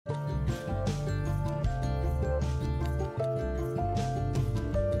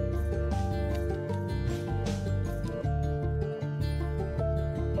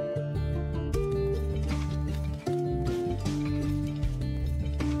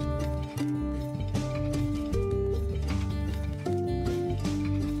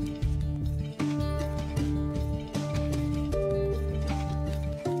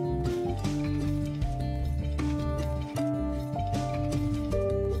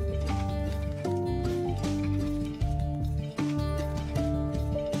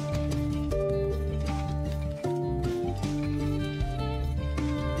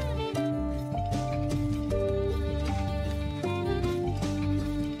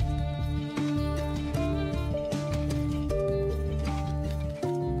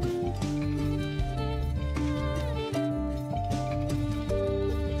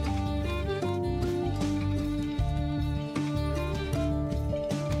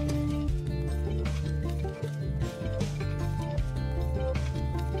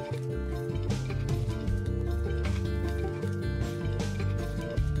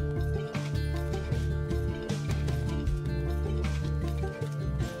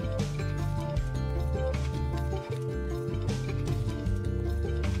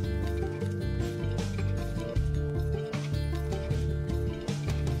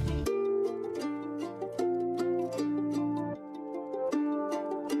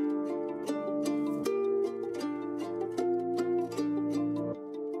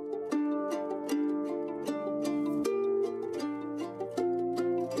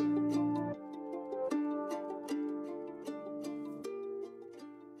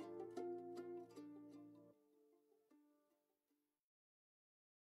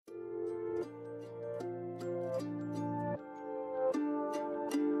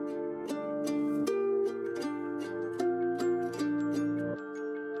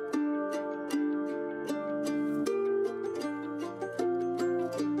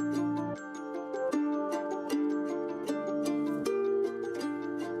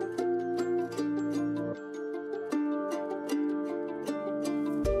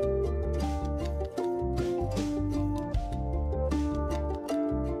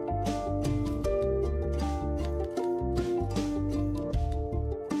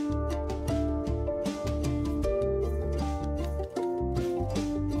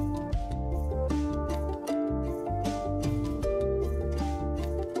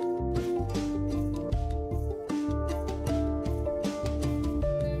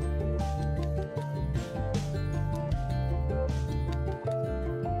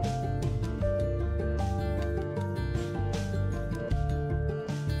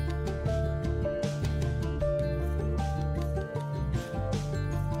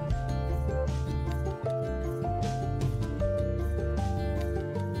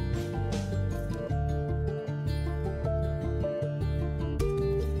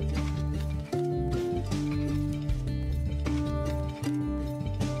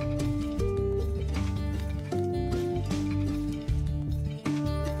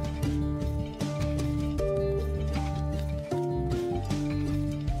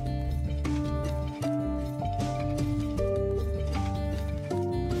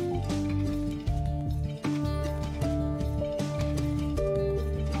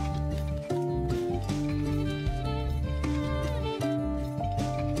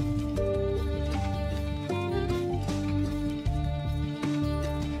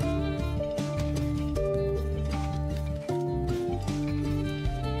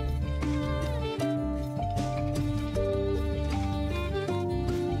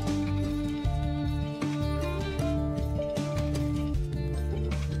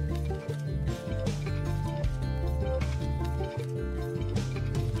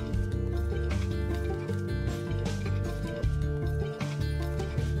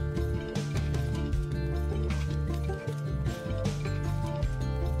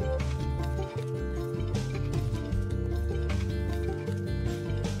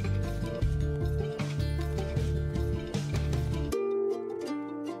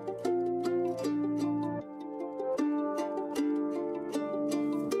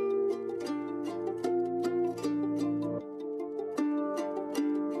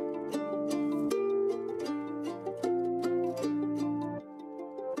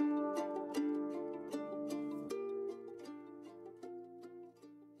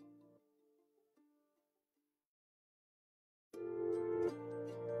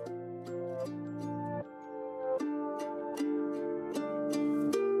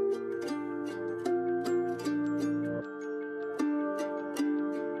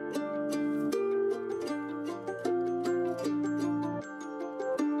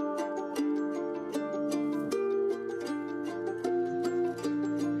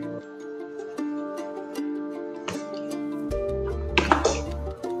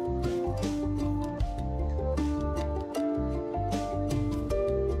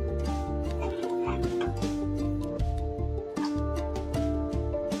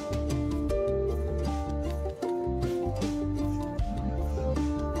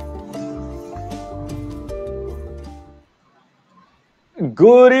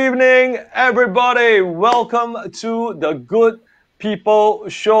Good evening, everybody. Welcome to the Good People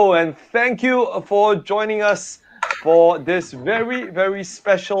Show, and thank you for joining us for this very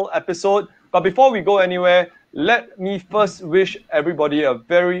special episode. But before we go anywhere, let me first wish everybody a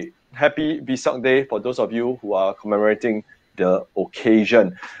very happy Vesak Day for those of you who are commemorating the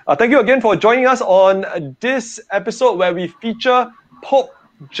occasion. Thank you again for joining us on this episode where we feature Pop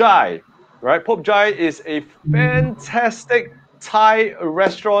Jai. Right, Pop Jai is a fantastic Thai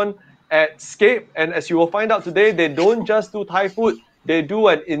restaurant at Scape, and as you will find out today, they don't just do Thai food, they do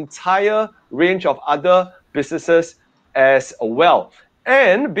an entire range of other businesses as well.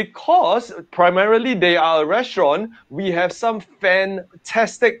 And because primarily they are a restaurant, we have some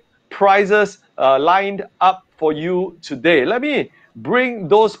fantastic prizes lined up for you today. Let me bring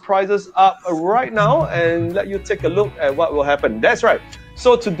those prizes up right now and let you take a look at what will happen. That's right.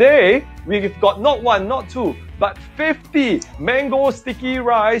 So today, we've got not one, not two, but 50 mango sticky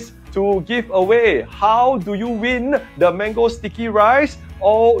rice to give away. How do you win the mango sticky rice?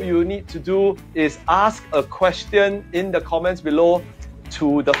 All you need to do is ask a question in the comments below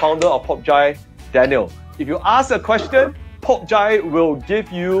to the founder of Pop Jai, Daniel. If you ask a question, Pop Jai will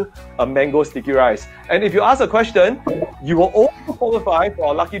give you a mango sticky rice. And if you ask a question, you will also qualify for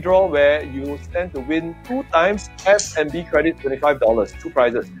our lucky draw where you stand to win 2 times F&B credit, $25, 2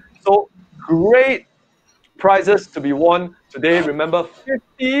 prizes. So great prizes to be won today. Remember,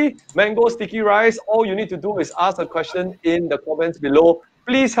 50 mango sticky rice. All you need to do is ask a question in the comments below.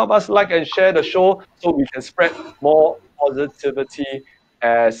 Please help us like and share the show so we can spread more positivity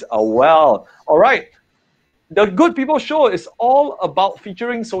as well. All right. The Good People Show is all about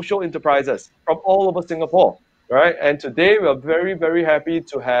featuring social enterprises from all over Singapore, right? And today we are very happy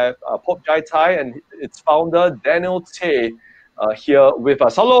to have Pop Jai Thai and its founder, Daniel Tay, here with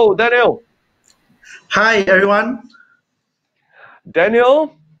us. Hello, Daniel. Hi, everyone.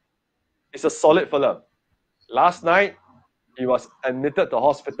 Daniel is a solid fella. Last night, he was admitted to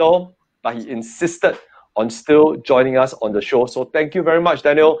hospital, but he insisted on still joining us on the show. So thank you very much,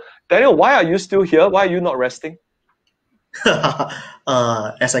 Daniel. Daniel, why are you still here? Why are you not resting?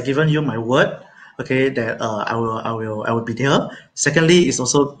 As I given you my word, okay, that I will be there. Secondly, is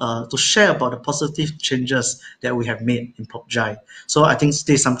also to share about the positive changes that we have made in Pop Jai. So I think this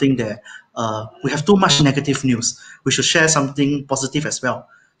is something that we have too much negative news. We should share something positive as well.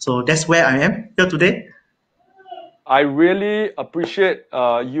 So that's where I am here today. I really appreciate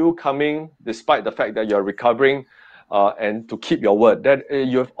you coming despite the fact that you're recovering and to keep your word. That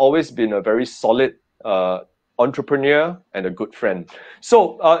you've always been a very solid entrepreneur and a good friend.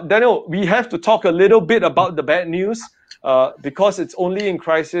 So Daniel, we have to talk a little bit about the bad news because it's only in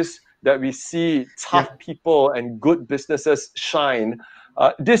crisis that we see tough people and good businesses shine.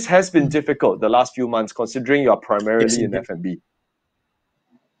 This has been difficult the last few months considering you're primarily in F&B.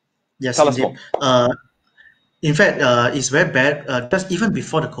 Yes, Tell us indeed. more. In fact, it's very bad. Just even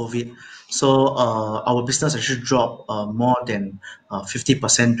before the COVID, so our business actually dropped more than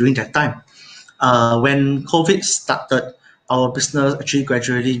 50% during that time. When COVID started, our business actually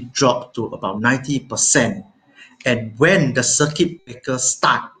gradually dropped to about 90%. And when the circuit breakers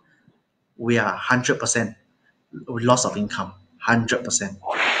start, we are 100%. We loss of income, 100%.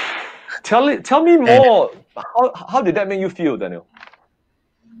 Tell me more. How did that make you feel, Daniel?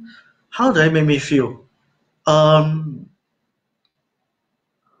 How did it make me feel?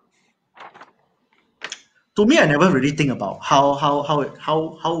 To me, I never really think about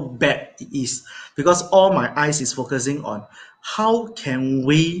how bad it is because all my eyes is focusing on how can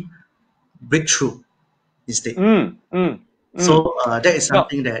we break through instead. So that is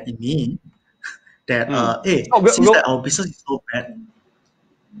something that in me that since that our business is so bad.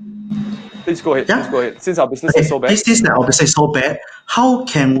 Please go ahead. Please go ahead. Since our business is so bad. Since that our business is so bad, how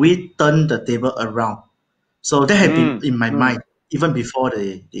can we turn the table around? So that had been in my mind even before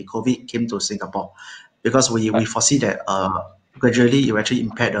the COVID came to Singapore, because we foresee that gradually it will actually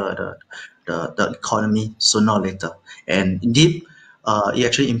impact the economy sooner or later. And indeed, it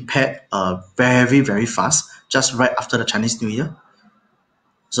actually impact very fast, just right after the Chinese New Year.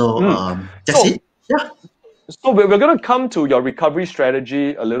 So that's it. Yeah. So we're going to come to your recovery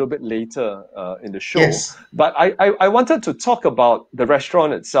strategy a little bit later in the show. Yes. But I wanted to talk about the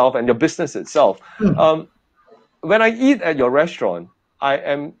restaurant itself and your business itself. When I eat at your restaurant, I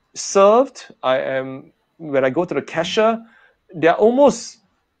am served. When I go to the cashier, they're almost,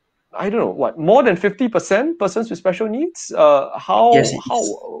 I don't know, what, more than 50% persons with special needs?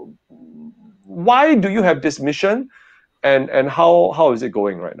 Why do you have this mission, and how is it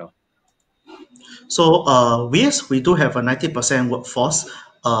going right now? So we do have a 90% workforce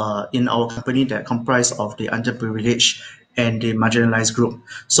in our company that comprise of the underprivileged and the marginalized group.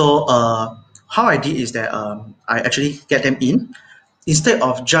 So how I did is that I actually get them in. Instead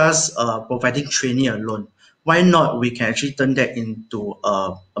of just providing training alone, why not we can actually turn that into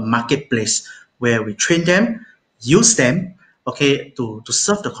a marketplace where we train them, use them, okay, to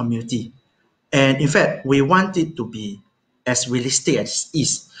serve the community. And in fact, we want it to be as realistic as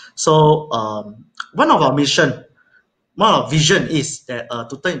is. So one of our mission, one of our vision is that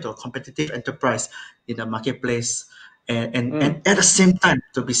to turn into a competitive enterprise in the marketplace, and at the same time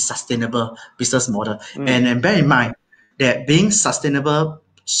to be sustainable business model. And bear in mind that being sustainable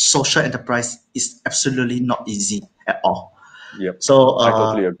social enterprise is absolutely not easy at all. Yep. So I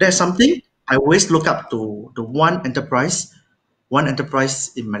totally agree. that's something I always look up to the one enterprise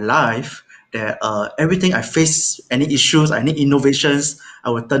in my life that everything I face, any issues, I need innovations, I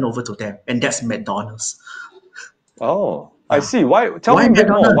will turn over to them, and that's McDonald's. Oh, I Yeah. see. Why? Tell Why me a bit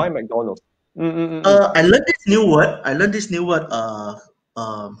more. McDonald's? Why McDonald's? Mm-mm-mm. I learned this new word. I learned this new word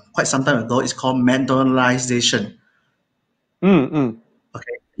quite some time ago. It's called McDonaldization. Mm-mm.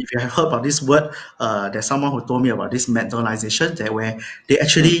 Okay, if you have heard about this word, there's someone who told me about this McDonaldization, that where they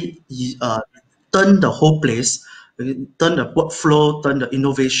actually turn the whole place, turn the workflow, turn the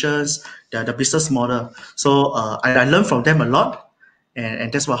innovations, the business model. So I learned from them a lot,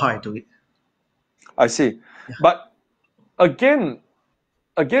 and that's how I do it. I see. But again,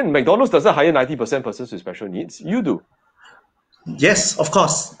 McDonald's doesn't hire 90% persons with special needs. You do. Yes, of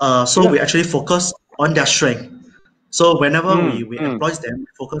course. So Yeah. we actually focus on their strength. So whenever Mm, we mm, employ them, we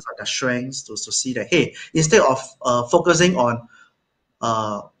focus on their strengths to see that, hey, instead of focusing on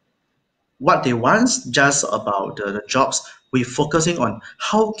uh, what they want, just about the jobs, we're focusing on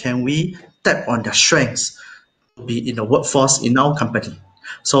how can we tap on their strengths to be in the workforce in our company.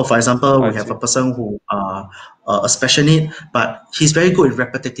 So for example, I we have see. a person who a special need, but he's very good in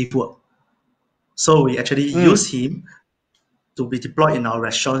repetitive work. So we actually Mm. use him to be deployed in our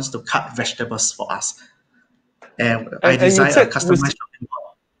restaurants to cut vegetables for us. And I And you design a said customized shopping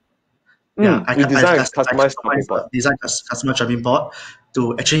board. Yeah, you design a I customized shopping board. design a customized shopping board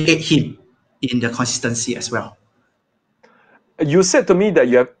to actually aid him in the consistency as well. You said to me that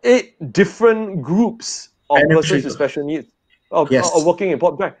you have 8 different groups of persons with Beneficiary. special needs of Yes. working in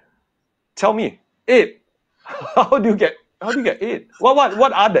Port Black. Tell me, 8. How do you get 8? What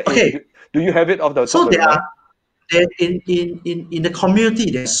are the 8? Okay. Do you have it off the top So of your mind? there in the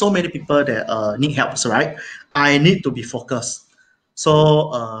community, there's so many people that need help, right? I need to be focused.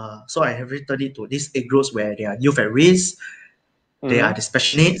 So so I have written it to these eight groups where they are youth at risk, they are Mm-hmm. the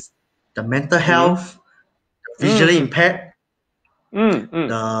special needs, the mental Mm-hmm. health, the visually Mm-mm. impaired, Mm-mm.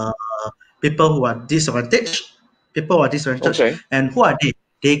 the people who are disadvantaged, Okay. and who are they?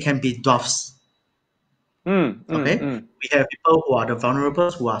 They can be dwarfs. Mm, mm, Okay, mm. we have people who are the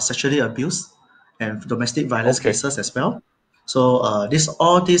vulnerable, who are sexually abused, and domestic violence Okay. cases as well. So this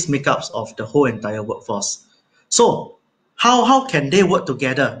all these makeups of the whole entire workforce. So how can they work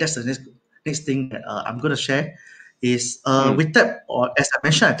together? That's the next thing that I'm going to share. Is Mm, we tap, or as I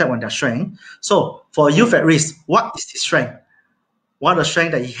mentioned, I tap on their strength. So for youth mm. at risk, what is his strength? One of the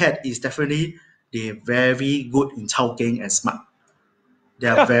strength that he had is definitely they're very good in talking and smart. They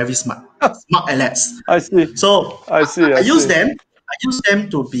are very smart, smart alerts. I see. So I see. I I use see. them. I use them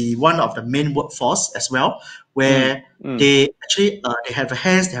to be one of the main workforce as well, Mm, where mm. they actually they have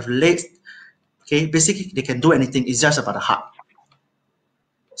hands, they have legs. Okay, basically they can do anything. It's just about the heart.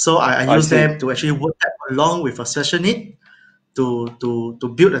 So I I use see. them to actually work along with a special need to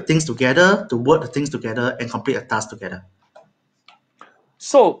build the things together, to work the things together, and complete a task together.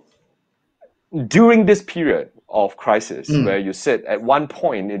 So during this period of crisis, where Mm, you said at one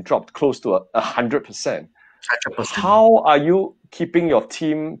point it dropped close to 100%, 100%. how are you keeping your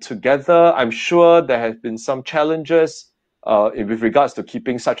team together? I'm sure there have been some challenges with regards to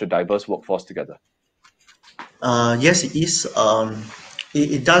keeping such a diverse workforce together. Yes, it is.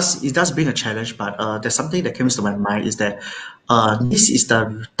 It does bring a challenge, but there's something that comes to my mind is that this is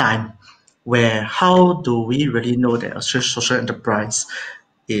the time where how do we really know that a social enterprise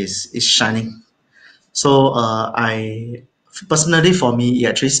is shining. So I personally, for me, it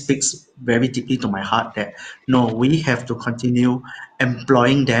actually speaks very deeply to my heart that no, we have to continue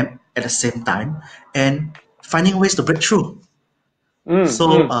employing them at the same time and finding ways to break through. Mm, So,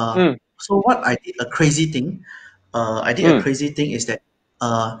 mm, mm, so what I did a crazy thing. I did a mm, crazy thing is that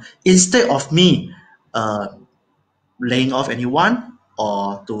instead of me uh, laying off anyone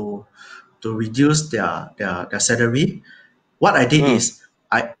or to reduce their salary, what I did mm, is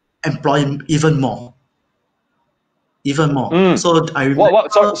I employ even more, even more. mm. So I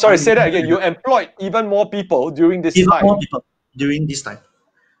What? Sorry, remember sorry. Say that again. You employed even more people during this even more time. people during this time.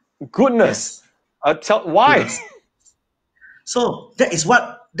 Goodness. Yes, Why? goodness. So that is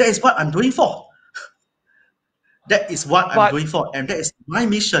what I'm doing for. That is what I'm But doing for, and that is my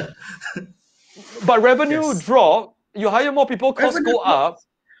mission. revenue Yes. drop, you hire more people, costs Revenue go growth. up.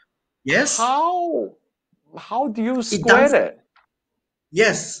 Yes. How do you It square does. that?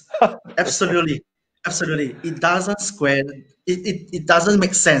 Yes. Absolutely. Absolutely. It doesn't square. It doesn't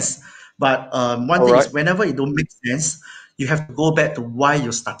make sense. But one All thing right. is, whenever it don't make sense, you have to go back to why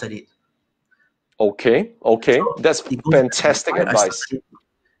you started it. Okay. Okay. So That's it goes back to fantastic why I advice. started it.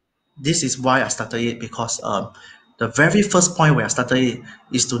 This is why I started it because the very first point where I started it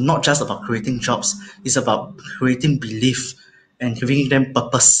is to not just about creating jobs, it's about creating belief and giving them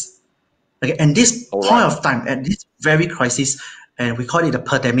purpose. Okay, and this All point right. of time, at this very crisis, and we call it the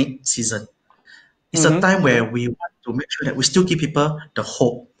pandemic season, it's a Mm-hmm. time Mm-hmm. where we want to make sure that we still give people the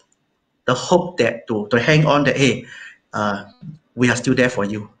hope that to hang on that hey, uh, we are still there for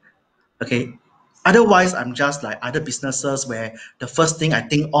you. Okay. Otherwise, I'm just like other businesses where the first thing I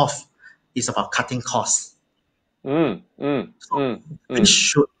think of is about cutting costs. Mm, mm, So mm,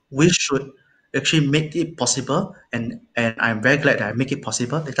 we mm. should actually make it possible, and I'm very glad that I make it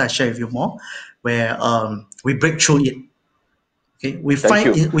possible. Later I share with you more, where we break through it. Okay,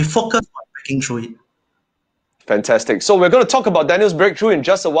 Thank you. we focus on breaking through it. Fantastic. So we're going to talk about Daniel's breakthrough in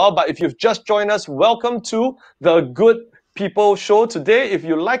just a while, but if you've just joined us, welcome to the Good People Show. Today, if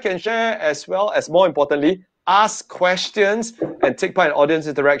you like and share, as well as more importantly, ask questions and take part in audience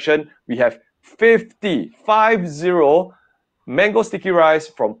interaction, we have 50 mango sticky rice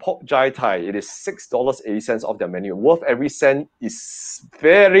from Pop Jai Thai. It is $6.80 off their menu. Worth every cent, is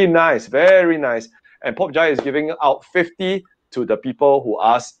very nice, very nice. And Pop Jai is giving out 50 to the people who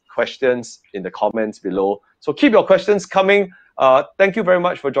ask questions in the comments below. So keep your questions coming. Thank you very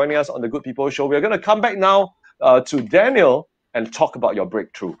much for joining us on the Good People Show. We're going to come back now to Daniel and talk about your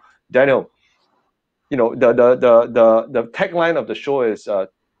breakthrough. Daniel, you know, the tagline of the show is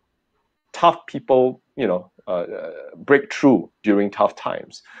tough people, break through during tough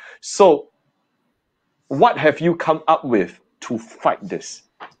times. So what have you come up with to fight this?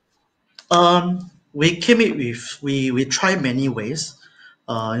 We came it with we try many ways.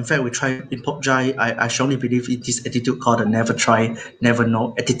 In fact, we try in Pop Jai. I strongly believe in this attitude called the never try, never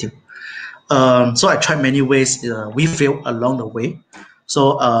know attitude. So I tried many ways. We failed along the way.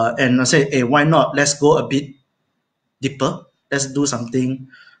 So and I said, hey, why not? Let's go a bit deeper. Let's do something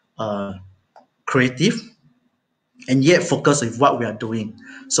creative and yet focus with what we are doing.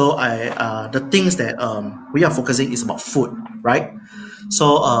 So the things that we are focusing is about food, right?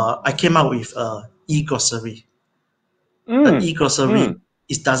 So I came out with e-grocery. Mm, E-grocery, mm.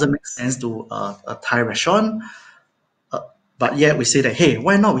 it doesn't make sense to a Thai restaurant, but yet we say that hey,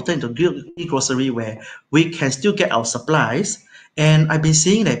 why not we turn into e-grocery where we can still get our supplies. And I've been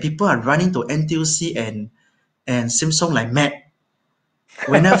seeing that people are running to NTUC and Samsung like mad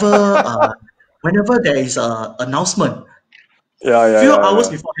whenever whenever there is a announcement. Yeah, yeah, Few yeah, hours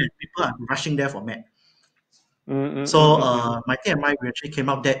yeah. beforehand, people are rushing there for Mac. Mm, mm, mm, So mm, mm. my team and I, we actually came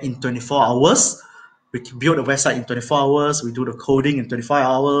out there in 24 hours. We built the website in 24 hours. We do the coding in 24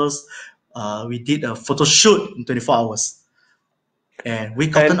 hours. We did a photo shoot in 24 hours. And we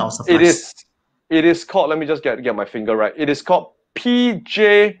gotten And our supplies. it is called, let me just get my finger right. It is called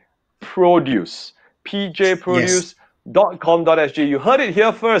PJ Produce. Yes. pjproduce.com.sg. You heard it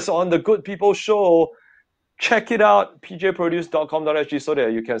here first on the Good People Show. Check it out, pjproduce.com.sg, so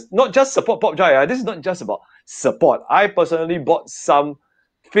that you can not just support Pop Jai. This is not just about support. I personally bought some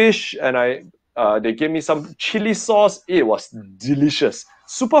fish and they gave me some chili sauce. It was delicious,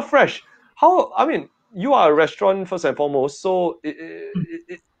 super fresh. I mean, you are a restaurant first and foremost, so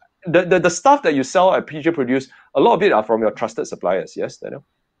the stuff that you sell at PJ Produce, a lot of it are from your trusted suppliers. Yes, Daniel?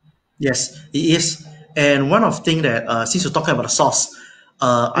 Yes, it is. And one of thing that since you're talking about the sauce,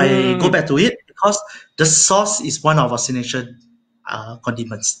 I go Mm, back to it because the sauce is one of our signature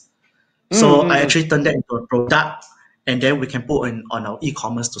condiments. mm, So I mm, mm. actually turn that into a product, and then we can put on our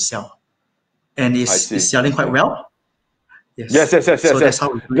e-commerce to sell, and I it's see. selling quite well. Yes, Yes. yes, yes, So yes, that's yes.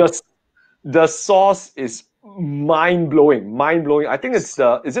 how we do it. The sauce is mind blowing, mind blowing. I think it's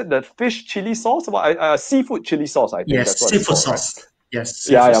the fish chili sauce, seafood chili sauce. I think Yes, that's what it's seafood called, right? sauce. Yes,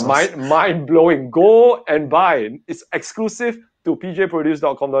 Yeah, seafood yeah, sauce. mind blowing. Go and buy. It's exclusive to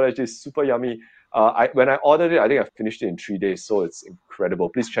pjproduce.com.sg. It's super yummy. When I ordered it, I think I finished it in 3 days, so it's incredible.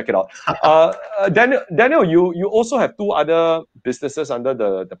 Please check it out. Daniel, you also have two other businesses under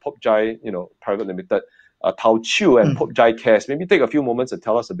the Pop Jai, private limited, Tao Chiu and Mm. Pop Jai Cares. Maybe take a few moments and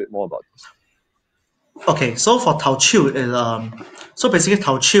tell us a bit more about this. Okay, so for Tao Chiu, so basically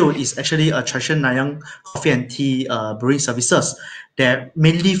Tao Chiu is actually a traditional Nanyang coffee and tea brewing services that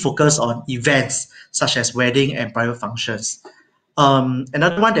mainly focus on events such as wedding and private functions.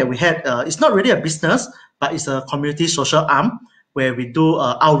 Another one that we had, it's not really a business, but it's a community social arm where we do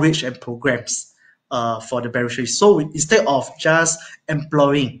outreach and programs for the beneficiaries. So instead of just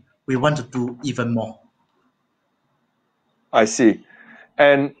employing, we want to do even more. I see.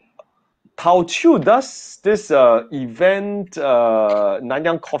 And Tao Chu does this event,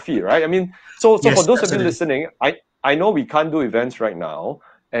 Nanyang Coffee, right? I mean, so Yes, for those of you absolutely. listening, I know we can't do events right now,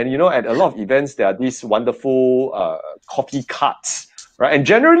 and you know, at a lot of events there are these wonderful coffee carts, right? And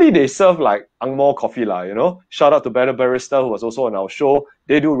generally they serve like Angmo coffee lah, you know. Shout out to Better Barista who was also on our show.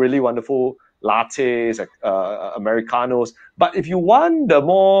 They do really wonderful lattes, americanos. But if you want the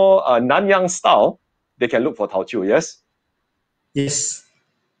more Nanyang style, they can look for Tao Chu, yes. Yes.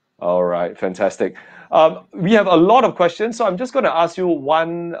 All right, fantastic. We have a lot of questions, so I'm just going to ask you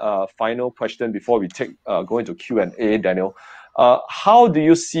one final question before we go into Q&A, Daniel. How do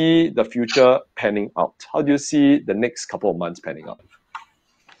you see the future panning out? How do you see the next couple of months panning out?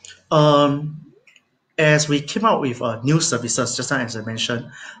 As we came out with new services, just now as I mentioned,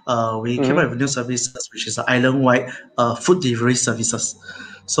 we came out with new services, which is island-wide food delivery services.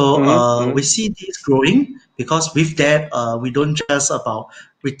 So we see this growing because with that, we don't just about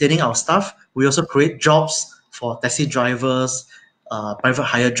retaining our staff, we also create jobs for taxi drivers, private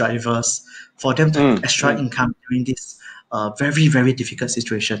hire drivers, for them to have extra income during this very, very difficult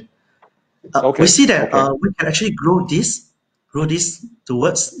situation. We see that we can actually grow this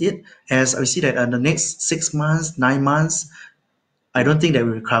towards it, as we see that in the next 6 months, 9 months, I don't think that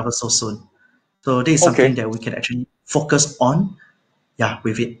we recover so soon. So this is something that we can actually focus on,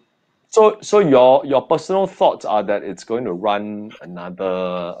 with it. So your personal thoughts are that it's going to run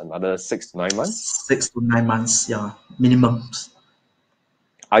another 6 to 9 months? 6 to 9 months, minimum.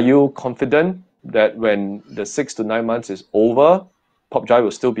 Are you confident that when the 6 to 9 months is over, PopJai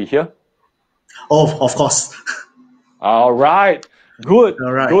will still be here? Oh, of course. All right. Good.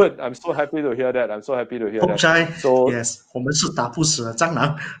 All right. Good. I'm so happy to hear that. PopJai, So yes, 我们是打不死的蟑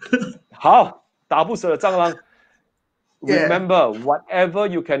螂。好，打不死的蟑螂。Yeah. Remember, whatever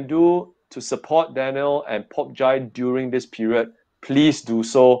you can do to support Daniel and PopJai during this period, please do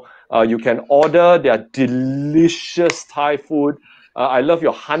so. You can order their delicious Thai food. I love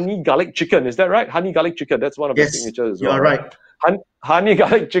your honey garlic chicken. Is that right? Honey garlic chicken. That's one of the signatures as well. You're right. Honey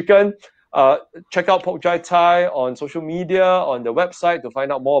garlic chicken. Check out PopJai Thai on social media, on the website to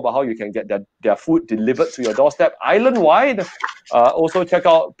find out more about how you can get their food delivered to your doorstep island-wide. Also check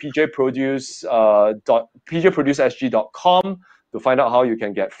out pjproducesg.com to find out how you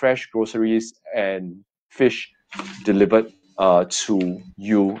can get fresh groceries and fish delivered to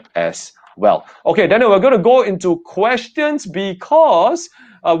you as well. Okay, Daniel, we're going to go into questions because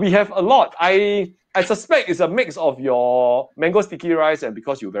we have a lot. I suspect it's a mix of your mango sticky rice and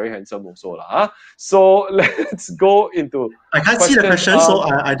because you're very handsome also. So let's go into I can't see the question, so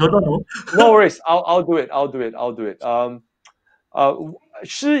I don't know. No worries. I'll do it.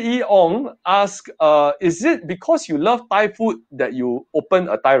 Shi Yi Ong asked, is it because you love Thai food that you open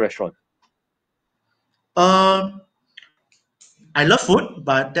a Thai restaurant? I love food,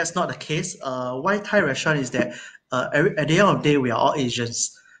 but that's not the case. Why Thai restaurant is that at the end of the day, we are all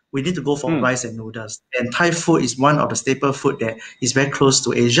Asians. We need to go for rice and noodles. And Thai food is one of the staple food that is very close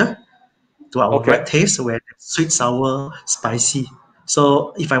to Asia, to our red taste, where it's sweet, sour, spicy.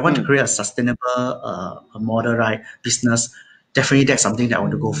 So if I want to create a sustainable model, right, business, definitely that's something that I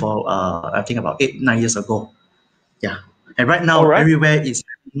want to go for, I think about 8, 9 years ago. Yeah. And right now, everywhere is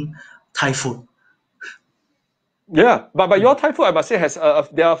Thai food. Yeah, but your Thai food, I must say, has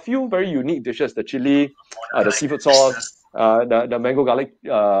there are a few very unique dishes: the chili, the seafood sauce, the mango garlic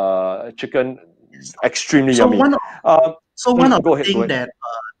chicken, extremely yummy. One of the things that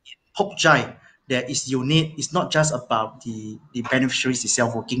in PopJai that is unique is not just about the beneficiaries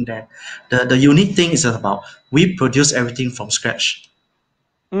itself working there. The unique thing is about we produce everything from scratch.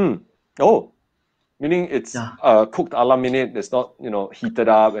 Oh. Meaning it's cooked a la minute. It's not, heated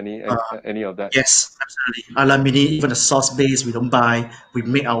up, any of that. Yes, absolutely. A la minute, even the sauce base we don't buy. We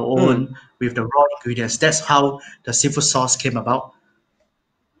make our own with the raw ingredients. That's how the seafood sauce came about.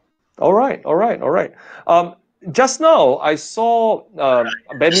 All right. Just now I saw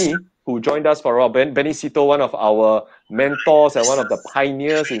Benny, who joined us for a while. Benny Sito, one of our mentors and one of the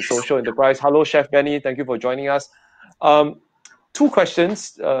pioneers in social enterprise. Hello, Chef Benny. Thank you for joining us. 2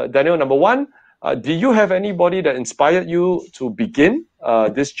 questions, Daniel. Number 1. Do you have anybody that inspired you to begin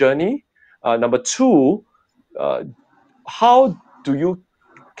this journey? Number 2, how can you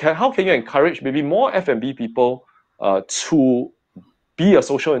encourage maybe more F&B people to be a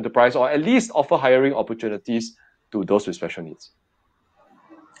social enterprise, or at least offer hiring opportunities to those with special needs?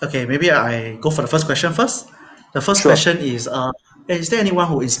 Okay, maybe I go for the first question first. The first Sure. question is there anyone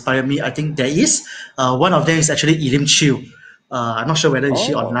who inspired me? I think there is. One of them is actually Elim Chiu. I'm not sure whether is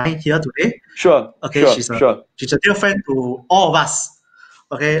she Oh, online here today. sure, Okay, sure, sure. she's a dear friend to all of us.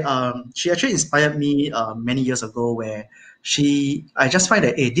 Okay, she actually inspired me many years ago where I just find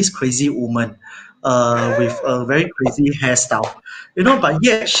that this crazy woman with a very crazy hairstyle, but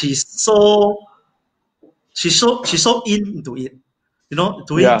yet she's so into it,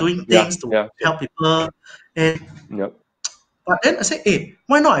 Yeah, doing yeah, things to yeah, help people. And yeah. but then I said, hey,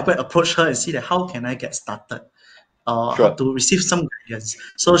 why not I go and approach her and see that how can I get started, how Sure. to receive some guidance.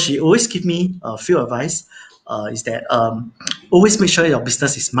 So she always give me a few advice. Is that always make sure your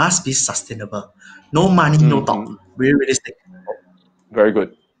business must be sustainable. No money, no Mm-hmm. talk. Very realistic. Very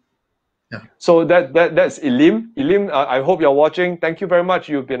good. Yeah. So that's Elim. Elim, I hope you're watching. Thank you very much.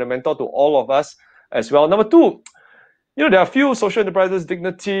 You've been a mentor to all of us as well. Number two, there are a few social enterprises,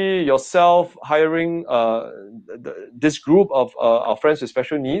 Dignity, yourself, hiring this group of our friends with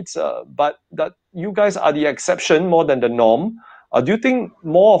special needs, but that you guys are the exception more than the norm. Do you think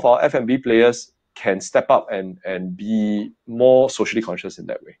more of our F&B players can step up and be more socially conscious in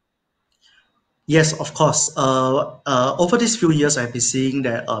that way? Yes, of course. Over these few years, I've been seeing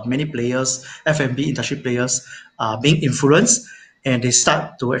that many players, F&B industry players, are being influenced, and they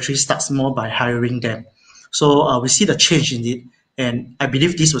start small by hiring them. So we see the change in it, and I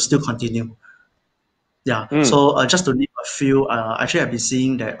believe this will still continue. Yeah. Mm. So just to name a few, actually I've been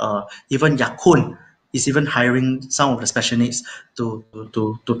seeing that even Yakun is even hiring some of the special needs to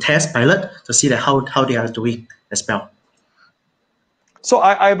test pilot to see that how they are doing as well. So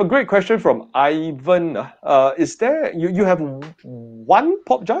I have a great question from Ivan. Is there you have one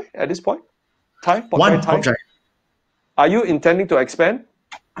Pop Jai at this point? Pop Jai One pop Thai? drive. Are you intending to expand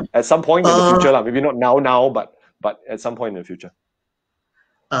at some point in the Uh, future? Maybe not now, but at some point in the future.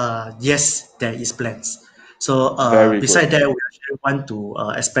 yes, there is plans. So Very good. beside that, we actually want to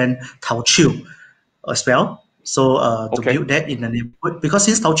expand Tao Chiu as well. So to Okay. build that in the neighborhood, because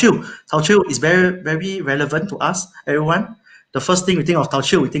since Tao Chiu is very very relevant to us, everyone. The first thing we think of Tao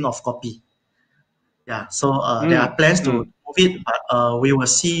Chiu, we think of coffee. Yeah, so there are Mm, plans to mm. move it, but we will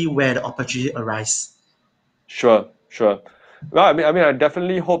see where the opportunity arise. Sure, sure. Well, I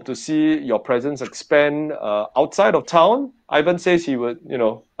definitely hope to see your presence expand outside of town. Ivan says he would,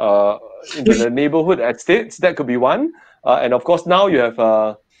 into If the neighborhood estates. That could be one. And of course, now you have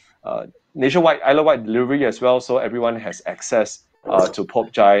uh, nationwide, island-wide delivery as well, so everyone has access to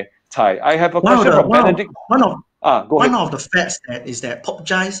Pop Jai Thai. I have a one of question the from Benedict. Go one ahead. of the facts that is that pop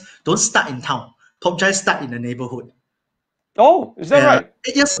jives don't start in town. Pop jives start in the neighborhood. Oh, is that right?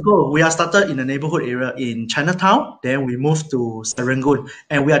 8 years ago, we are started in the neighborhood area in Chinatown. Then we moved to Serangoon,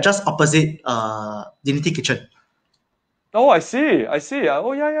 and we are just opposite Dignity Kitchen. Oh, I see. I see.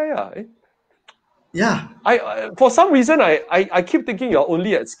 Oh, yeah, yeah, yeah. Yeah. I for some reason I keep thinking you're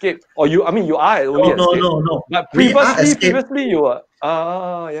only at Scape, or you are at only No, at no, Scape, no, no. but We are escape. previously you were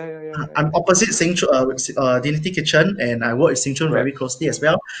yeah, yeah, yeah, yeah, I'm opposite Dignity Kitchen, and I work with Sing Chun right. very closely as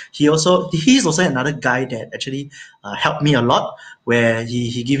well. He's also another guy that actually helped me a lot, where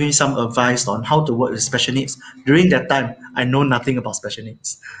he gave me some advice on how to work with special needs. During that time, I know nothing about special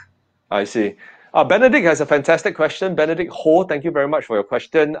needs. I see. Benedict has a fantastic question. Benedict Ho, thank you very much for your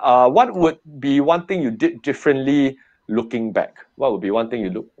question. What would be one thing you did differently looking back? What would be one thing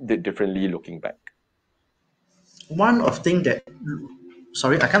you did differently looking back? One of thing that,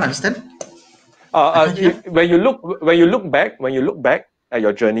 sorry, I can't understand. I can't hear. When you look back at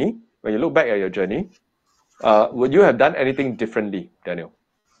your journey, would you have done anything differently, Daniel?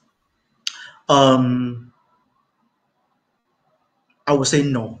 Um, I would say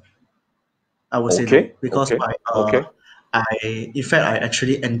no. I would say no Okay, because okay, okay. in fact I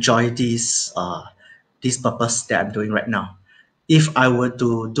actually enjoy this purpose that I'm doing right now. If I were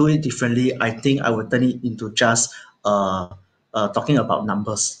to do it differently, I think I would turn it into just talking about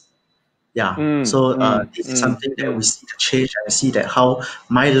numbers. Yeah. So this is something that we see the change. I see that how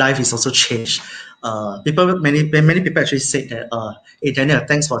my life is also changed. Many people actually say that, "Hey Daniel,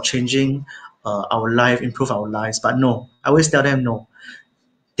 thanks for changing our life, improve our lives." But no, I always tell them no.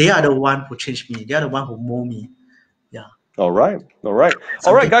 They are the one who changed me. They are the one who mold me. Yeah, All right, all right,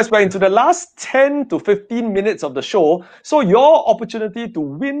 all right, something. guys. We're into the last 10 to 15 minutes of the show. So your opportunity to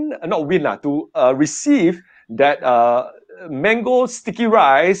win, not win, to receive that mango sticky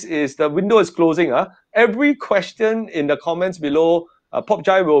rice is the window is closing. Every question in the comments below, Pop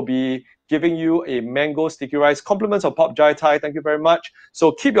Jai will be giving you a mango sticky rice. Compliments of Pop Jai Thai. Thank you very much.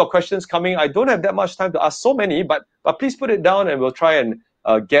 So keep your questions coming. I don't have that much time to ask so many, but please put it down and we'll try and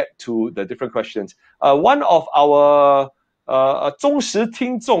get to the different questions. One of our 忠实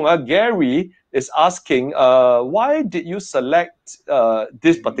听众 Gary is asking, why did you select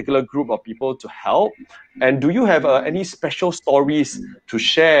this particular group of people to help? And do you have any special stories to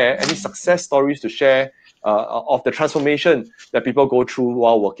share, any success stories to share of the transformation that people go through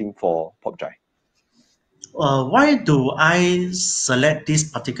while working for PopJai? Why do I select this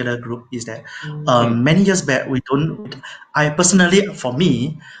particular group is that Hmm. many years back we don't. I personally, for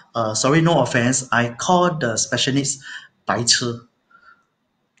me, sorry, no offense, I call the special needs 白痴.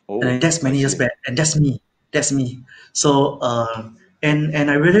 And Oh, that's I many years see. back, and that's me. So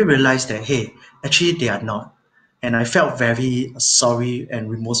and I really realized that, hey, actually they are not, and I felt very sorry and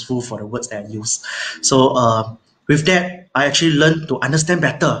remorseful for the words that I used. So with that, I actually learned to understand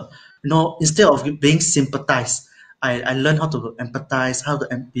better. Instead of being sympathized, I learned how to empathize, how to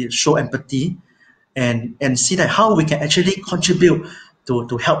show empathy, and see that how we can actually contribute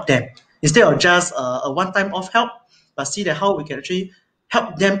to help them instead of just a one-time off help, but see that how we can actually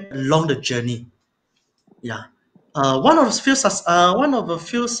help them along the journey. Yeah. One of the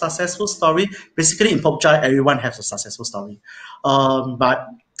few successful story. Basically, in PopJai, everyone has a successful story. But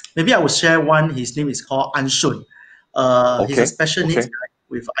maybe I will share one. His name is called Anshun. He's a Okay, special needs okay. guy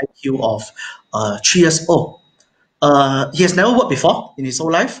with IQ of 3 years old. He has never worked before in his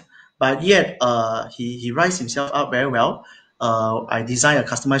whole life, but yet he rise himself up very well. I designed a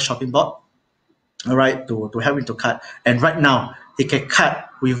customized shopping board, all right, to help him to cut. And right now, he can cut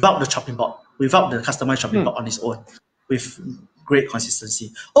without the chopping board, without the customized chopping Hmm. board on his own, with great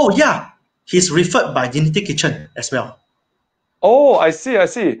consistency. Oh yeah, he's referred by Dignity Kitchen as well. Oh, I see, I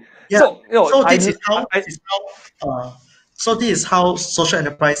see. Yeah. So, So I, this is how I, social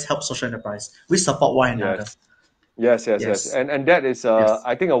enterprise helps social enterprise. We support one yes. another. Yes, yes, yes. Yes. And that is Yes.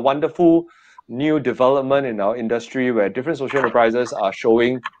 I think a wonderful new development in our industry where different social enterprises are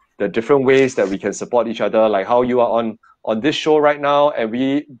showing the different ways that we can support each other, like how you are on this show right now, and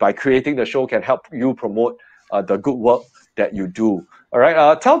we by creating the show can help you promote the good work that you do. All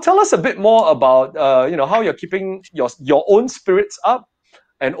right. Tell us a bit more about how you're keeping your own spirits up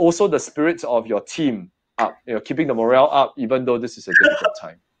and also the spirits of your team up, keeping the morale up even though this is a difficult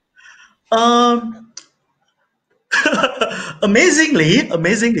time. Um,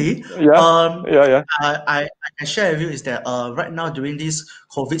 amazingly, Yeah, um, yeah, yeah. I can share with you is that right now during this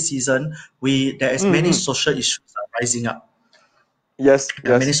COVID season, there is many Mm-hmm. social issues are rising up. Yes,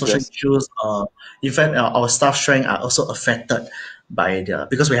 There are many yes, social yes. issues. In fact, our staff strength are also affected by the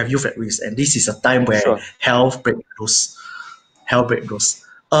because we have youth at risk, and this is a time where Sure. health break loose. Health break loose.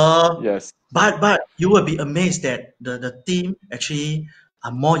 Uh, Yes. but you will be amazed that the team actually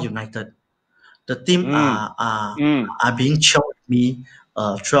are more united. The team Mm, mm. are being chilled with me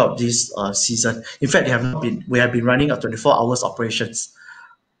throughout this season. In fact, we have been running a 24 hours operations.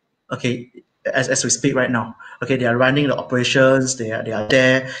 Okay, as we speak right now. Okay, they are running the operations. They are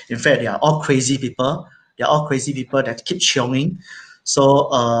there. In fact, they are all crazy people. They are all crazy people that keep chilling. So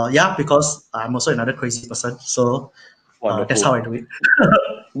yeah, because I'm also another crazy person. So that's how Wonderful. I do it.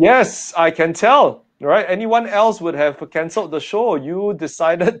 Yes, I can tell. Right? Anyone else would have cancelled the show. You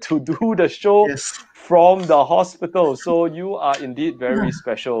decided to do the show Yes. from the hospital. So you are indeed very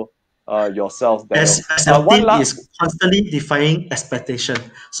special yourself, Daniel. As your One team last. is constantly defying expectation.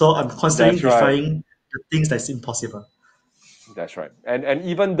 So I'm constantly That's right. defying the things that's impossible. That's right. And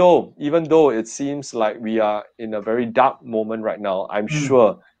even though it seems like we are in a very dark moment right now, I'm Mm.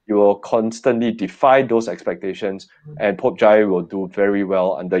 sure you will constantly defy those expectations and Pope Jai will do very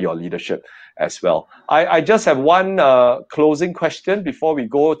well under your leadership as well. I just have one closing question before we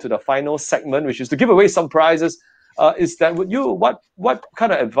go to the final segment, which is to give away some prizes. Is that what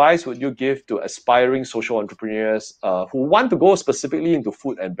kind of advice would you give to aspiring social entrepreneurs who want to go specifically into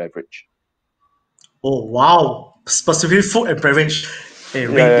food and beverage? Oh wow! Specific food and beverage. Hey,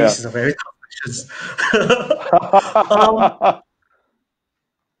 Yeah, Ring, yeah, this is a very tough question. um, yeah.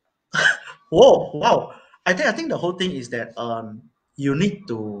 Whoa, wow! I think the whole thing is that you need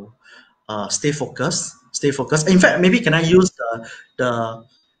to stay focused. Stay focused. In fact, maybe can I use the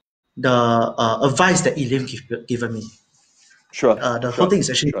advice that Elaine given me? Sure, The whole sure, thing is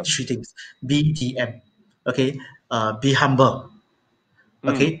actually sure. three things. BDM. Okay. Be humble. Mm,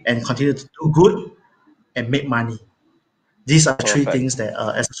 Okay, and continue to do good and make money. These are three perfect. things that,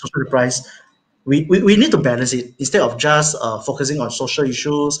 as a social enterprise, we need to balance it instead of just focusing on social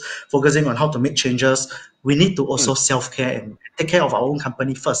issues, focusing on how to make changes. We need to Mm, also self care and take care of our own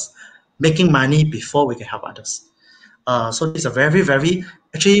company first, making money before we can help others. So this is a very very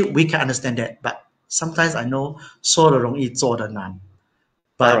actually we can understand that, but sometimes I know 说的容易做的难.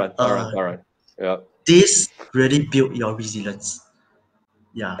 But 当然，当然，当然。Yeah. this really build your resilience.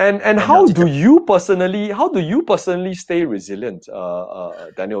 Yeah. And And how do you personally stay resilient,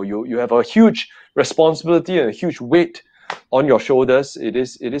 Daniel? You have a huge responsibility and a huge weight on your shoulders. It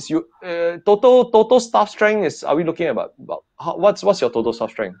is you total staff strength is, are we looking at about what's your total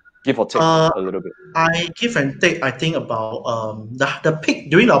staff strength? Give or take uh, a little bit. I give and take. I think about the peak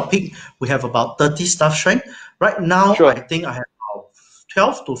during our peak we have about 30 staff strength. Right now, I Sure. think I have about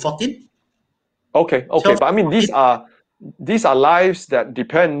 12 to 14. Okay. 12 But I to mean, 14. these are lives that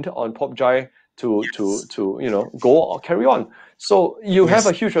depend on PopJai Yes. to go or carry on. So you have a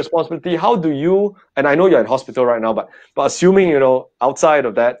Yes. huge responsibility. How do you? And I know you're in hospital right now, but assuming outside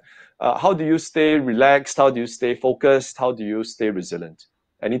of that, how do you stay relaxed? How do you stay focused? How do you stay resilient?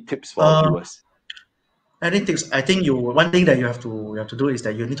 Any tips for our Uh, viewers? Anything. I think one thing that you have to do is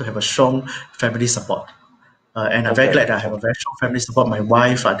that you need to have a strong family support. And I'm very Okay. glad that I have a very strong family support. My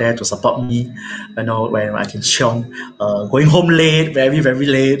wife are there to support me, when I can chiong, going home late, very, very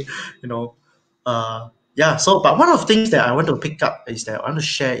late, you know. Yeah, so, but one of the things that I want to pick up is that I want to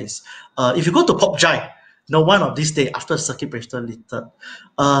share is, if you go to Pop Jai, one of these days after circuit breaker lifted,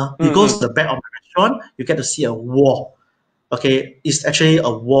 you go to Mm-mm. the back of the restaurant, you get to see a wall. Okay, it's actually a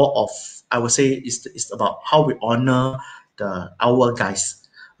wall of, I would say, it's about how we honor our guys.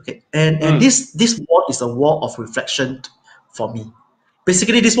 Okay, and Mm. this wall is a wall of reflection for me.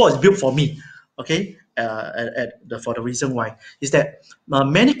 Basically, this wall is built for me. Okay, for the reason why is that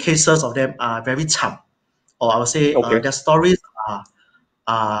many cases of them are very charm, or I would say Okay. their stories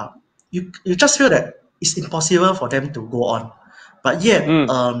are you just feel that it's impossible for them to go on, but yet Mm.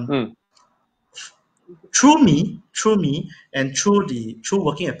 Mm. through me, and through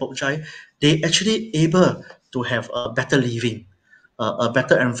working at Pokchai, they actually able to have a better living, a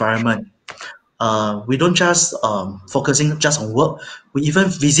better environment. We don't just focusing just on work. We even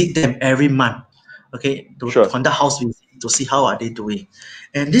visit them every month, okay, to Sure. conduct house visit to see how are they doing,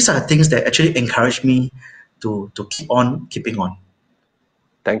 and these are things that actually encourage me to keep on keeping on.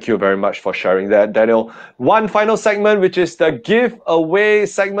 Thank you very much for sharing that, Daniel. One final segment, which is the giveaway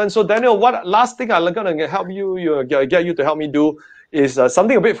segment. So, Daniel, what last thing I'm gonna help get you to help me do is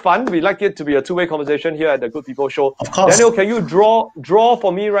something a bit fun. We like it to be a two-way conversation here at the Good People Show. Of course, Daniel, can you draw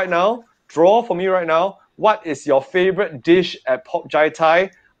for me right now? Draw for me right now. What is your favorite dish at Pop Jai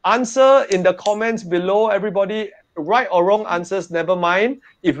Thai? Answer in the comments below, everybody. Right or wrong answers, never mind.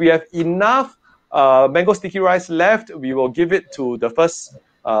 If we have enough mango sticky rice left, we will give it to the first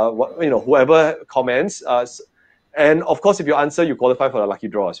whoever comments. And of course, if you answer, you qualify for the lucky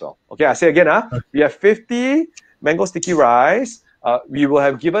draw as well. Okay, I say again, we have 50 mango sticky rice. We will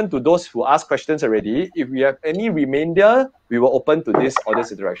have given to those who ask questions already. If we have any remainder, we will open to this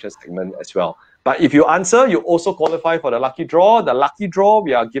audience interaction segment as well. But if you answer, you also qualify for the lucky draw. The lucky draw,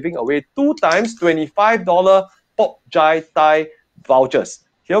 we are giving away 2 times $25 Pop Jai Thai vouchers.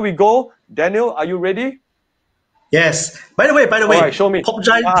 Here we go. Daniel, are you ready? yes. By the All right, way, show me. Pop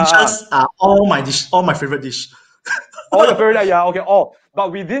Jai dishes are all my favorite dish. All your favorite, yeah, okay, all.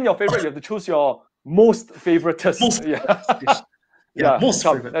 But within your favorite, you have to choose your most favoritist. Most Yeah, dish. Yeah, yeah. most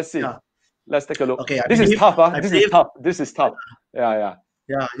Come, favorite. let's see. Yeah. Let's take a look. Okay, This is tough, I This is believe, tough. This is tough. Yeah.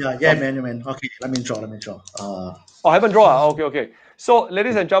 yeah, Come. man. Okay, let me draw. Oh, I haven't drawn. Okay. So,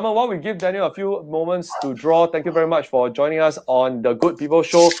 ladies and gentlemen, while we give Daniel a few moments to draw, thank you very much for joining us on the Good People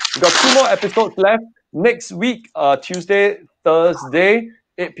Show. We've got 2 more episodes left. Next week, Tuesday, Thursday,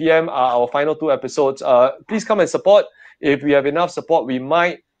 8 p.m. are our final 2 episodes. Please come and support. If we have enough support, we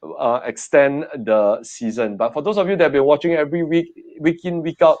might extend the season. But for those of you that have been watching every week, week in,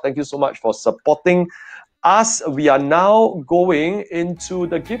 week out, thank you so much for supporting us. We are now going into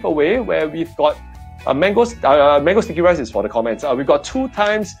the giveaway where we've got mango sticky rice is for the comments. We've got 2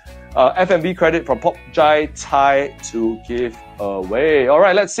 times F&B credit from Pop Jai Thai to give away. All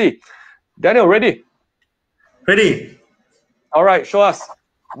right, let's see. Daniel, ready? Ready? All right, show us.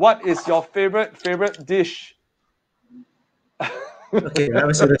 What is your favorite dish? Okay, let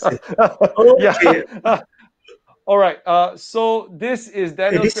me see. Yeah. Okay, All right. So this is okay,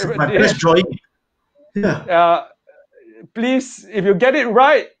 Daniel's this is favorite my best dish. drawing. Yeah. Please, if you get it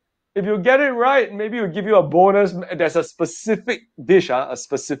right, maybe we'll give you a bonus. There's a specific dish, a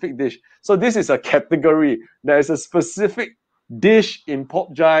specific dish. So this is a category. There's a specific dish in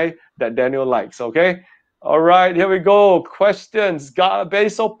Pop Jai that Daniel likes, okay? All right, here we go. Questions.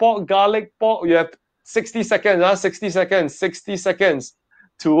 Basil pork, garlic pork. You have 60 seconds, 60 seconds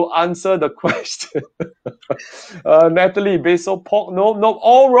to answer the question. Natalie, basil pork. No,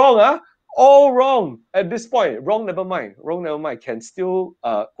 all wrong, all wrong at this point. Wrong, never mind. Can still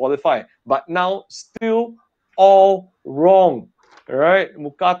qualify. But now, still all wrong. All right,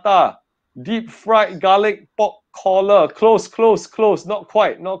 Mukata. Deep fried garlic pork collar. Close, close, close. Not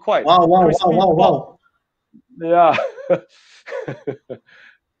quite, not quite. Wow, wow, Crispy wow, wow, pork. wow. Yeah.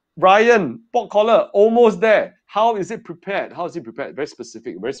 Ryan, pork collar, almost there. How is it prepared? How is it prepared? Very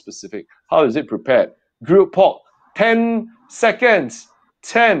specific, very specific. How is it prepared? Grilled pork. 10 seconds.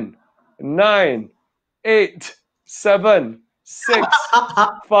 10, 9, 8, 7, 6,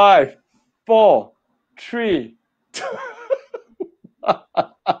 5, 4, 3, 2,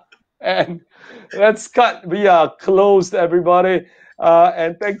 and let's cut. We are closed, everybody.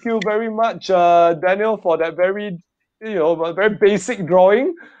 And thank you very much, Daniel, for that very, very basic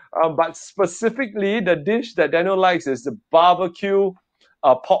drawing. But specifically, the dish that Daniel likes is the barbecue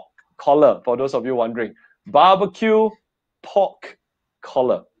pork collar. For those of you wondering, barbecue pork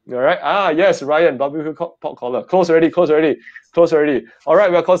collar. All right. Yes, Ryan, barbecue pork collar. Close already. Close already. Close already. All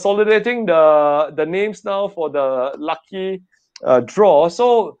right. We're consolidating the names now for the lucky draw.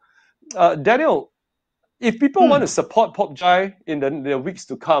 So, Daniel, if people want to support PopJai in the weeks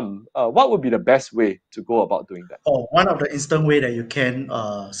to come, what would be the best way to go about doing that? Oh, one of the instant way that you can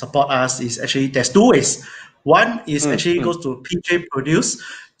support us is actually there's two ways. One is actually goes to PJ Produce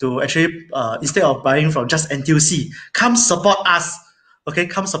to actually instead of buying from just NTUC, come support us. Okay,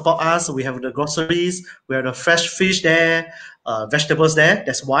 come support us. We have the groceries, we have the fresh fish there, vegetables there.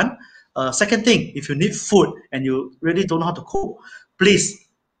 That's one. Second thing, if you need food and you really don't know how to cook, please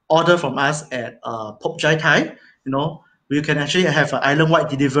order from us at PopJai Thai. You know, you can actually have an island-wide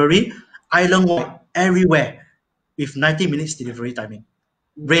delivery, island-wide everywhere with 90 minutes delivery timing,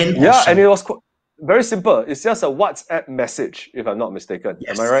 rain or Yeah, and it shine. was very simple. It's just a WhatsApp message, if I'm not mistaken.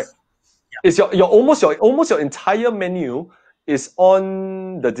 Yes. Am I right? It's almost your entire menu is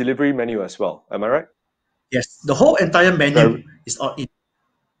on the delivery menu as well. Am I right? Yes, the whole entire menu is all in.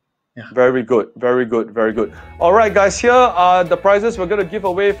 Yeah. Very good, very good, very good. All right, guys, here are the prizes we're going to give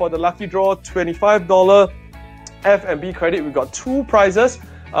away for the lucky draw. $25 F&B credit. We've got two prizes.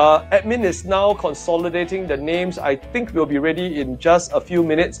 Admin is now consolidating the names. I think we'll be ready in just a few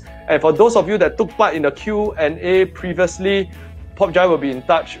minutes. And for those of you that took part in the Q&A previously, PopJai will be in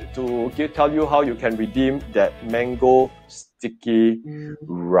touch to tell you how you can redeem that mango sticky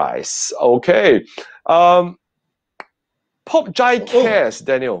rice. Okay. PopJai cares,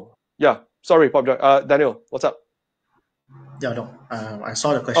 Daniel. Yeah, sorry, PopJai. Daniel, what's up? Yeah, no, I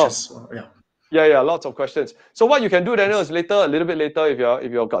saw the questions. Oh. Yeah. Yeah, lots of questions. So what you can do, Daniel, is a little bit later, if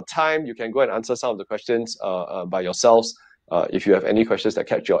you've got time, you can go and answer some of the questions by yourselves. If you have any questions that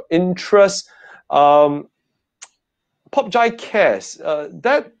catch your interest, PopJai cares.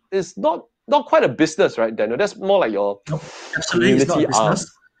 That is not quite a business, right, Daniel? That's more like your absolutely, it's not a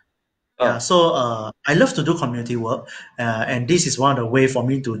business. arm. Yeah, so I love to do community work, and this is one of the way for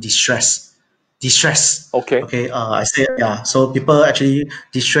me to distress. Okay. Okay. I say yeah. So people actually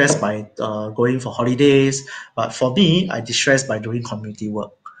distress by going for holidays, but for me, I distress by doing community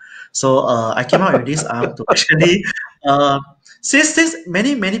work. So I came out with this arm to actually since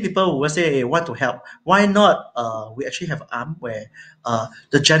many people will say hey, want to help. Why not? We actually have an arm where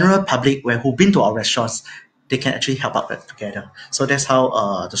the general public who've been to our restaurants, they can actually help out together. So that's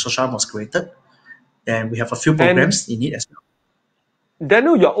how the social arm was created, and we have a few programs in it as well.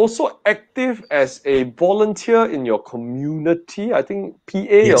 Daniel, you're also active as a volunteer in your community. I think PA,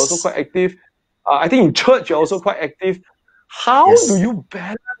 you're also quite active. I think in church, you're also quite active. How do you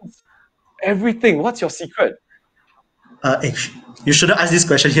balance everything? What's your secret? You shouldn't ask this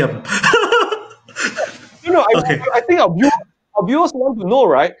question here. I think our viewers want to know,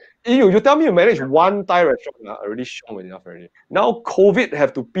 right? You tell me you manage one Thai restaurant, already shown enough already. Now COVID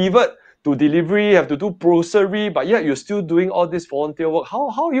have to pivot to delivery, have to do grocery, but yet you're still doing all this volunteer work. How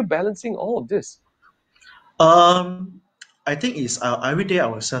are you balancing all of this? I think it's every day I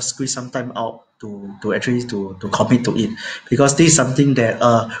will just squeeze some time out to actually to commit to it, because this is something that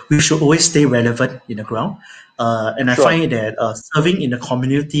we should always stay relevant in the ground. And I find that serving in the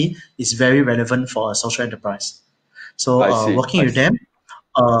community is very relevant for a social enterprise. So working with them,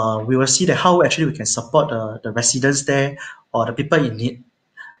 we will see that how actually we can support the residents there or the people in need.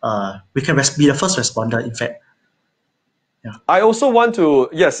 We can be the first responder, in fact. Yeah. I also want to,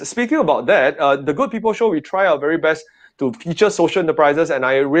 speaking about that, the Good People Show, we try our very best to feature social enterprises, and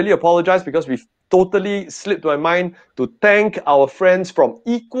I really apologize because we've totally slipped my mind to thank our friends from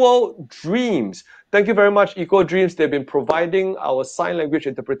Equal Dreams. Thank you very much, Equal Dreams. They've been providing our sign language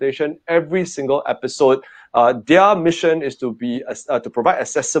interpretation every single episode. Their mission is to provide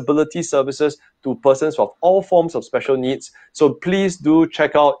accessibility services to persons of all forms of special needs. So please do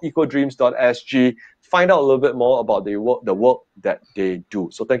check out equaldreams.sg. Find out a little bit more about the work that they do.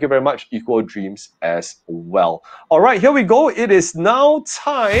 So thank you very much, Equal Dreams, as well. All right, here we go. It is now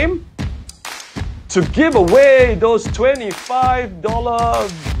time to give away those $25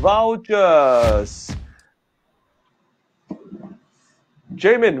 vouchers.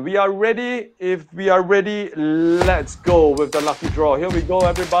 Jamin, we are ready. If we are ready, let's go with the lucky draw. Here we go,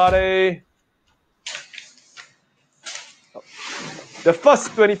 everybody. The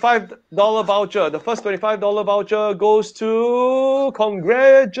first $25 voucher. The first $25 voucher goes to,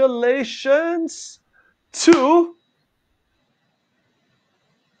 congratulations to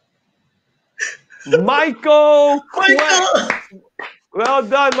Michael Quack. Well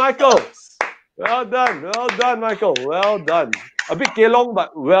done, Michael. Well done, Michael. Well done. A bit kelong,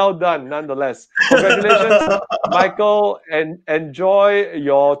 but well done nonetheless. Congratulations, Michael, and enjoy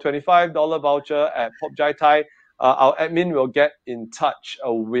your $25 voucher at Pop Jai Thai. Our admin will get in touch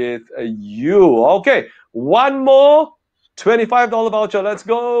with you. Okay, one more $25 voucher. Let's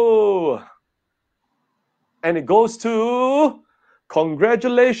go. And it goes to,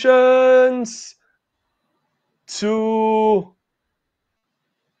 congratulations to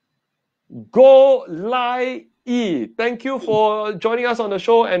Go Lai E. Thank you for joining us on the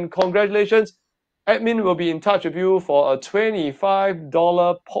show, and congratulations. Admin will be in touch with you for a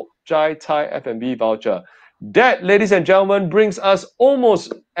 $25 Pop Jai Thai F&B voucher. That, ladies and gentlemen, brings us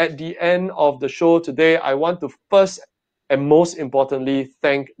almost at the end of the show today. I want to first and most importantly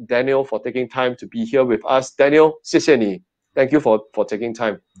thank Daniel for taking time to be here with us. Daniel, 谢谢你. Thank you for taking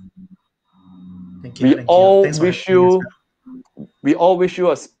time. Thank you. We all wish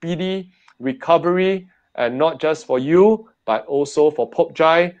you a speedy recovery, and not just for you, but also for Pop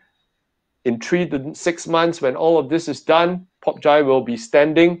Jai. In 3 to 6 months, when all of this is done, Pop Jai will be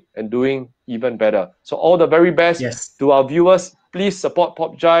standing and doing even better. So all the very best to our viewers. Please support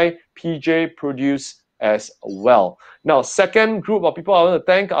Pop Jai, PJ Produce as well. Now, second group of people I want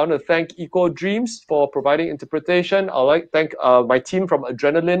to thank Eco Dreams for providing interpretation. I'd like to thank my team from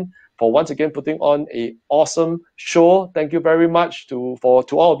Adrenaline for once again putting on an awesome show. Thank you very much to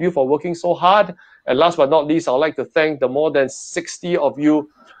all of you for working so hard. And last but not least, I'd like to thank the more than 60 of you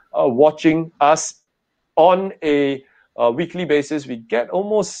watching us on a weekly basis. We get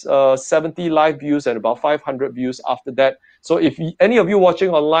almost 70 live views and about 500 views after that. So if any of you watching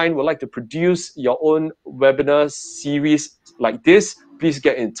online would like to produce your own webinar series like this, please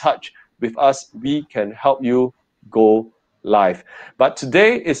get in touch with us. We can help you go live. But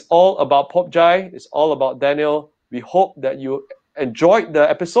today is all about Pop Jai. It's all about Daniel. We hope that you enjoyed the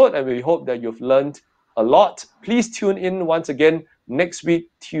episode, and we hope that you've learned a lot. Please tune in once again next week,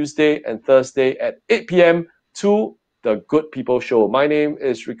 Tuesday and Thursday at 8 p.m. to The Good People Show. My name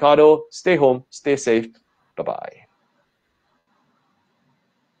is Ricardo. Stay home, stay safe. Bye-bye.